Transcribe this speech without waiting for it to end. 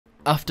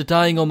After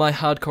dying on my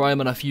hardcore Iron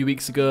Man a few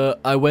weeks ago,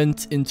 I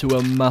went into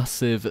a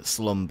massive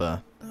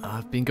slumber.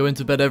 I've been going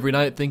to bed every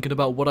night thinking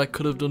about what I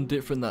could have done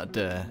different that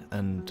day,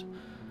 and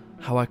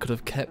how I could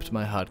have kept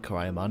my hardcore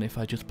Iron Man if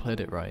I just played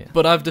it right.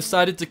 But I've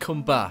decided to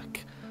come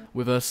back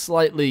with a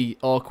slightly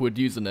awkward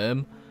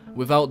username,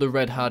 without the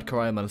red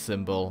hardcore Iron Man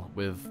symbol,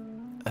 with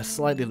a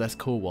slightly less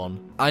cool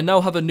one. I now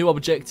have a new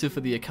objective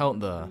for the account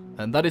though,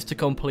 and that is to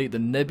complete the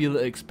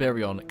Nebula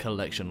Experion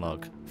collection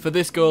log. For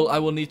this goal, I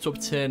will need to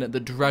obtain the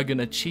Dragon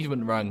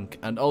achievement rank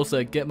and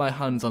also get my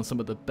hands on some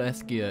of the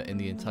best gear in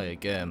the entire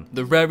game.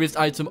 The rarest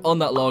item on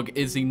that log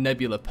is the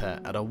Nebula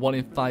pet at a 1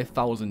 in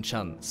 5,000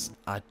 chance.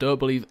 I don't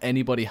believe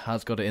anybody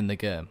has got it in the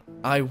game.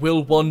 I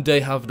will one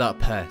day have that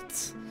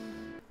pet.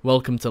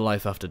 Welcome to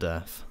life after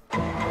death.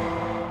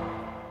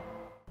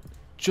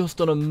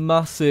 Just on a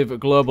massive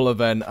global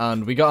event,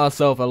 and we got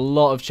ourselves a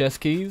lot of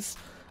chest keys,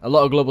 a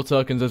lot of global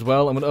tokens as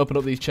well. I'm going to open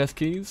up these chest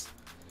keys,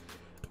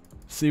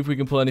 see if we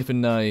can pull anything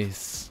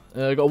nice.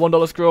 Got a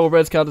 $1 scroll,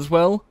 res card as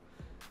well.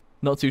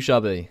 Not too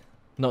shabby.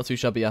 Not too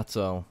shabby at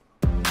all.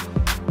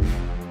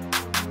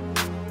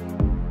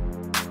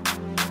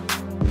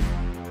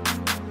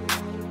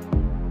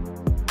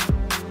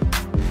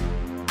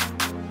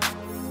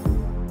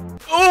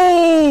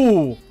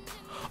 Oh!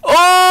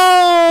 Oh!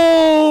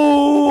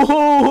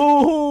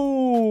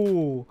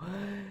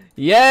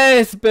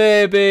 Yes,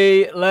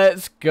 baby!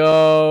 Let's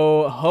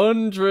go.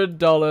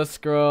 $100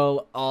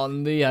 scroll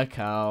on the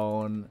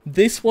account.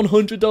 This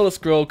 $100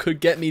 scroll could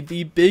get me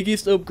the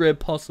biggest upgrade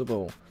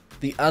possible.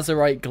 The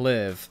Azerite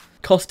glaive.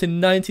 Costing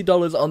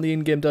 $90 on the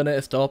in-game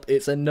donator stop.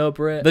 It's a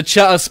no-brainer. The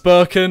chat has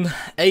spoken.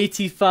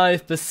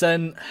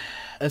 85%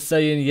 are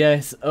saying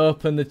yes.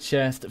 Open the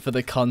chest for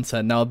the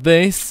content. Now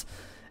this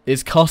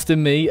is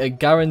costing me a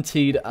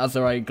guaranteed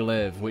Azerite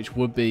glaive, which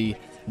would be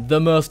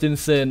the most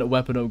insane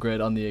weapon upgrade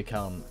on the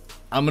account.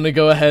 I'm going to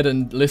go ahead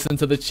and listen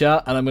to the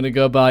chat, and I'm going to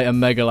go buy a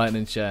Mega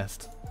Lightning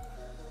chest.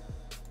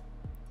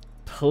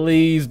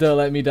 Please don't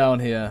let me down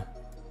here.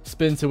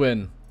 Spin to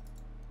win.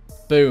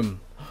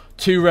 Boom.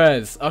 2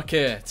 rares.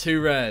 Okay,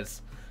 2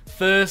 rares.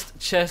 First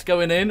chest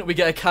going in, we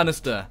get a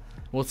canister.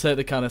 We'll take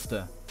the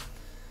canister.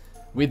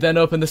 We then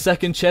open the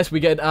second chest, we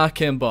get an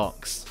arcane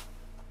box.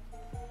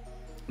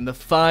 And the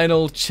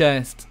final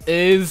chest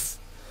is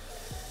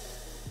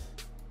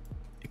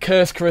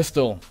Cursed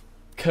Crystal.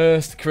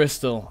 Cursed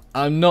Crystal.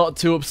 I'm not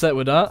too upset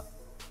with that.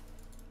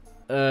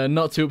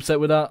 Not too upset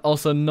with that.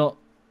 Also not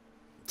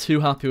too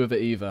happy with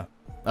it either.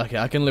 Okay,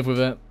 I can live with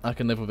it. I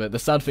can live with it. The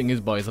sad thing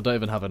is, boys, I don't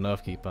even have a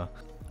nerf keeper.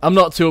 I'm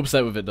not too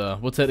upset with it though.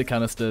 We'll take the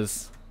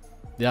canisters.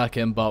 The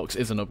arcane box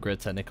is an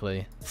upgrade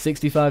technically.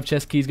 65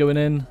 chest keys going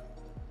in.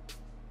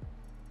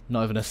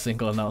 Not even a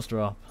single announced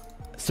drop.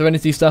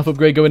 Serenity staff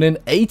upgrade going in,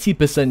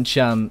 80%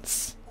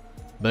 chance.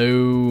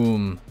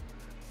 Boom.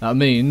 That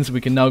means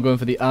we can now go in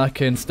for the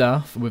arcane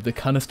staff with the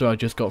canister I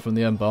just got from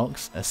the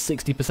unbox. A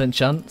 60%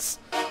 chance.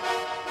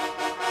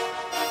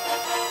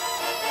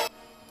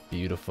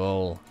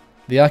 Beautiful.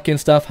 The arcane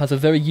staff has a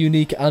very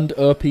unique and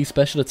OP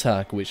special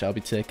attack, which I'll be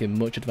taking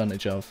much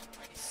advantage of.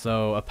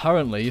 So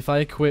apparently, if I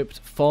equipped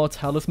 4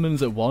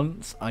 talismans at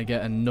once, I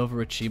get another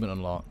achievement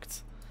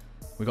unlocked.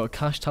 We got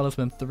Cash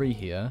Talisman 3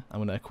 here. I'm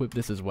going to equip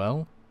this as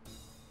well.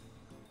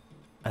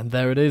 And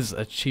there it is,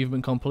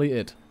 achievement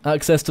completed.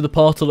 Access to the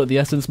portal at the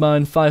Essence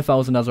Mine,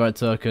 5,000 Azerite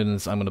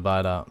tokens. I'm going to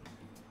buy that.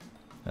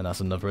 And that's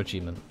another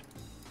achievement.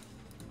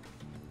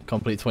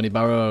 Complete 20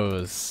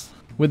 barrows.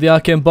 With the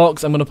arcane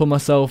box, I'm going to put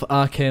myself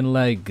arcane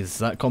legs.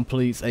 That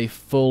completes a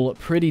full,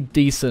 pretty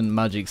decent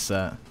magic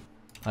set.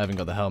 I haven't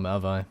got the helmet,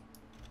 have I?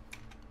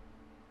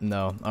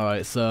 No.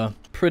 Alright, so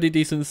pretty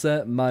decent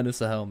set minus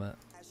the helmet.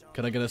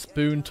 Can I get a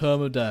spoon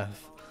Tome of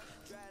Death?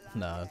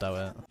 Nah, I doubt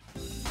it.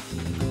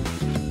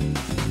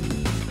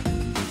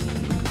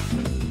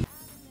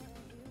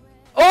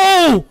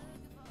 Oh!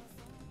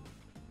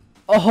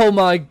 Oh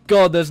my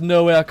god, there's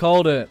no way I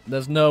called it.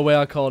 There's no way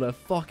I called it. A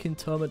fucking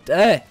Tome of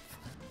Death.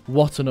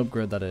 What an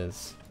upgrade that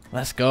is.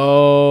 Let's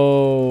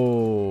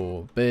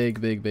go. Big,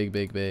 big, big,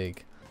 big,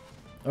 big.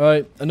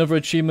 Alright, another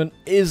achievement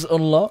is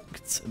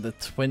unlocked. The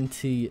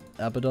 20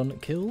 Abaddon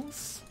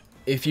kills.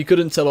 If you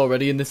couldn't tell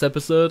already in this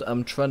episode,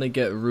 I'm trying to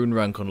get Rune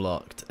Rank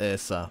unlocked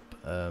ASAP.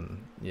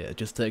 Yeah, it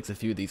just takes a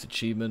few of these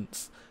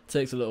achievements. It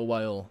takes a little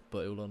while,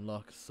 but it will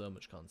unlock so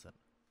much content.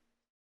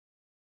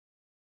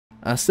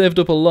 I saved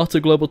up a lot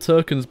of global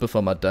tokens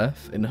before my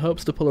death, in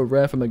hopes to pull a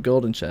rare from a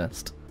golden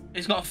chest.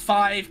 It's got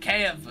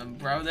 5k of them,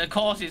 bro. Of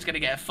course he's gonna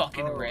get a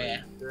fucking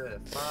rare.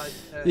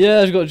 Yeah,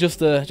 I've got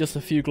just a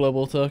few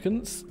global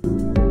tokens.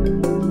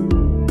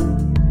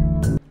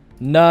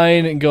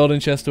 9 golden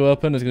chests to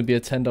open. There's going to be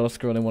a $10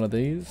 scroll in one of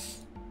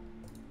these.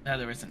 No,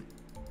 there isn't.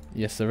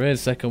 Yes, there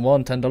is. Second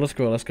one, $10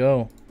 scroll. Let's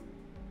go.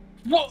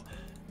 What?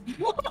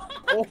 What?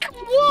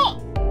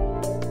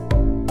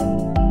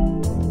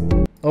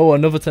 Oh,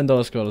 another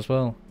 $10 scroll as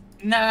well.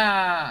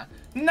 Nah,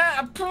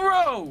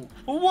 bro.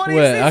 What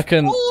is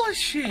this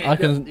bullshit? I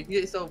can. You can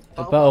get yourself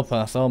a battle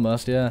pass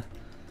almost. Yeah.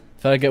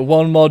 If I get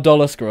one more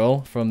dollar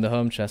scroll from the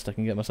home chest, I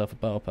can get myself a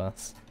battle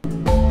pass.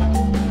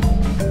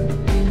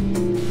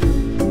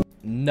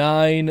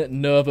 9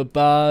 Nova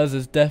bars.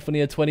 There's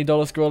definitely a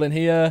 $20 scroll in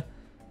here.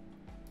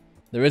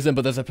 There isn't,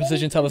 but there's a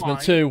precision talisman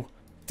too.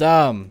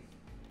 Damn.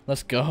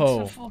 Let's go.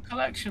 What's the full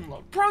collection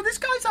look? Bro, this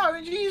guy's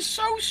RNG is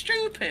so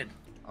stupid.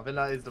 I think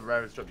that is the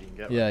rarest drop you can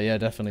get. Yeah, yeah,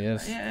 definitely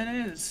is. Yeah,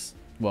 it is.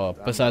 Well,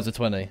 besides the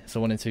 20.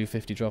 So 1 in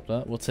 250 drop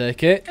that. We'll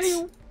take it.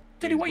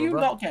 Diddy, what are you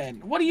not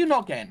getting? What are you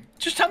not getting?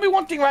 Just tell me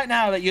one thing right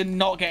now that you're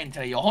not getting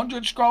today. Your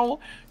 100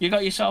 scroll, you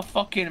got yourself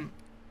fucking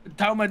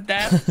Tome of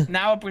Death,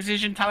 now a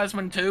precision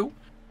talisman too.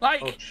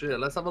 Like, oh shit,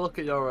 let's have a look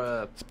at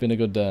your it's been a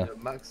good day.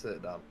 max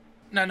hit down.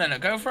 No,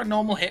 go for a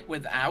normal hit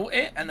without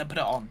it and then put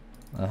it on.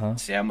 Uh-huh.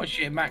 See how much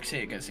your max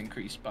hit gets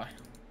increased by.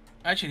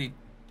 Actually,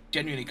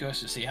 genuinely curious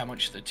to see how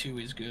much the 2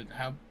 is good.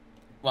 How,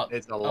 well,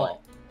 it's a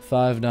lot.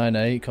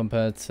 598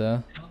 compared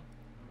to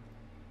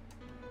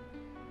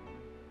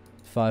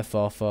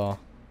 544.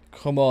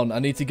 Come on, I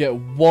need to get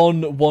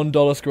one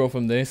 $1 scroll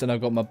from this, and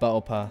I've got my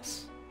battle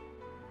pass.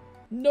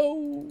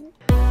 No.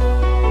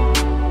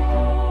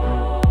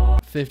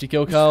 50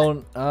 kill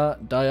count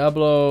at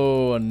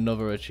Diablo.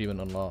 Another achievement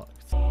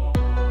unlocked.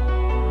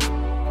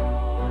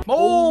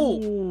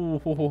 Oh!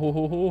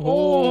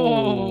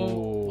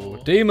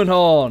 Demon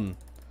Horn.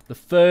 The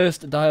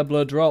first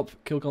Diablo drop.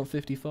 Kill count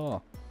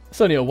 54.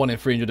 It's only a 1 in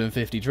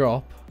 350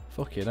 drop.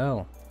 Fucking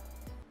hell.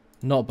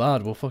 Not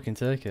bad. We'll fucking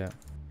take it.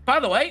 By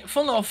the way,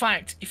 fun little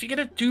fact, if you get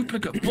a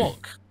duplicate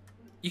book,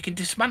 you can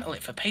dismantle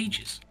it for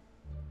pages.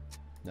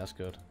 That's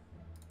good.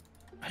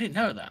 I didn't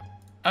know that.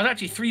 I was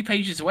actually 3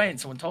 pages away and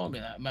someone told me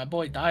that. My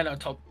boy Dino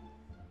told...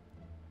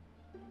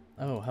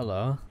 Oh,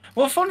 hello.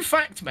 Well, fun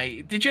fact,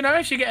 mate. Did you know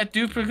if you get a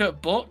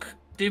duplicate book,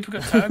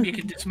 duplicate tome, you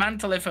can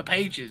dismantle it for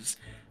pages?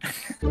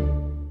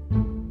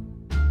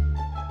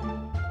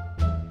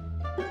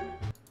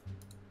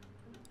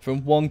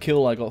 From 1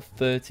 kill, I got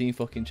 13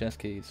 fucking chest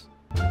keys.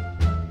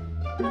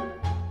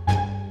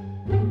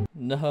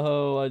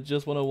 No, I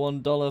just want a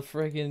 $1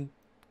 friggin...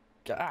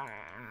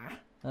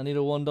 I need a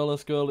 $1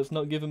 scroll, it's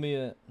not giving me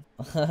it.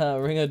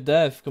 Ring of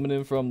Death coming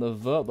in from the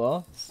vote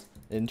bots.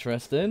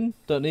 Interesting.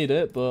 Don't need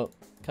it, but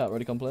can't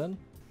really complain.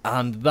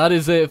 And that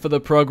is it for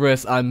the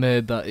progress I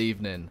made that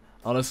evening.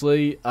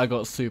 Honestly, I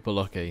got super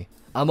lucky.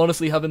 I'm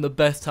honestly having the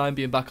best time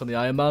being back on the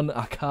Iron Man.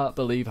 I can't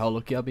believe how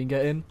lucky I've been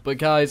getting. But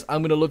guys,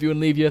 I'm going to love you and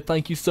leave you.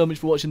 Thank you so much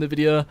for watching the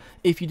video.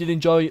 If you did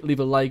enjoy, leave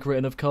a like,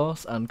 rating of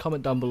course, and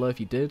comment down below if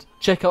you did.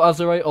 Check out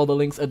Azerite, all the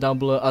links are down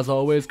below as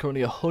always.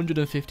 Currently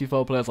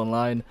 154 players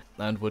online,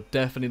 and would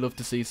definitely love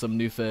to see some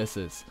new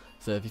faces.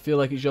 So if you feel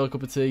like it's your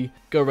cup of tea,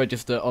 go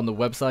register on the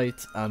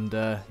website. And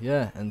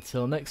yeah,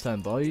 until next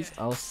time, boys,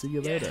 I'll see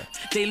you later.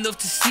 They love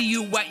to see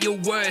you at your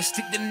worst.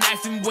 Stick the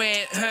knife in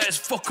where it hurts.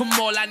 Fuck them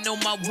all, I know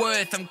my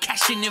worth. I'm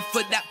cashing in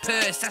for that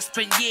purse. I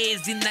spent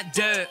years in that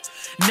dirt.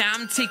 Now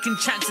I'm taking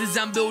chances,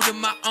 I'm building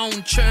my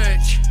own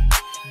church.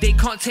 They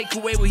can't take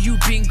away what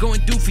you've been going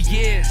through for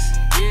years.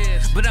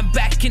 But I'm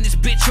back in this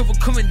bitch,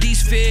 overcoming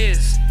these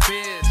fears.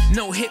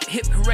 No hip hooray.